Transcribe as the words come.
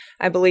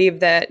I believe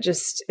that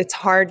just it's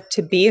hard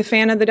to be a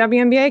fan of the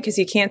WNBA because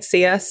you can't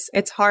see us.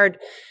 It's hard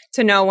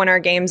to know when our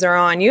games are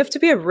on. You have to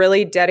be a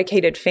really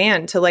dedicated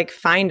fan to like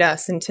find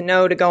us and to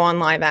know to go on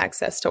live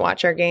access to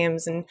watch our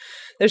games. And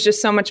there's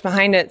just so much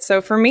behind it.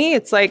 So for me,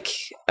 it's like,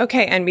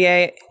 okay,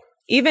 NBA,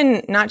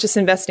 even not just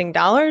investing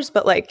dollars,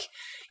 but like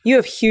you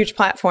have huge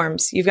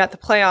platforms. You've got the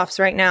playoffs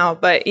right now,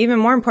 but even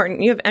more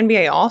important, you have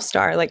NBA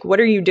All-Star. Like, what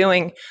are you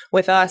doing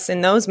with us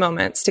in those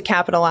moments to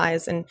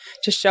capitalize and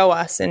to show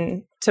us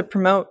and to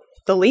promote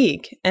the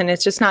league? And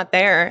it's just not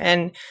there.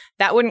 And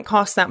that wouldn't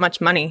cost that much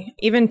money.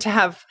 Even to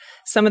have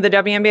some of the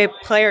WNBA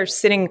players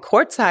sitting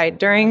courtside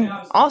during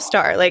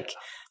All-Star, like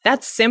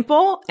that's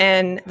simple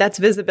and that's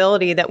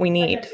visibility that we need.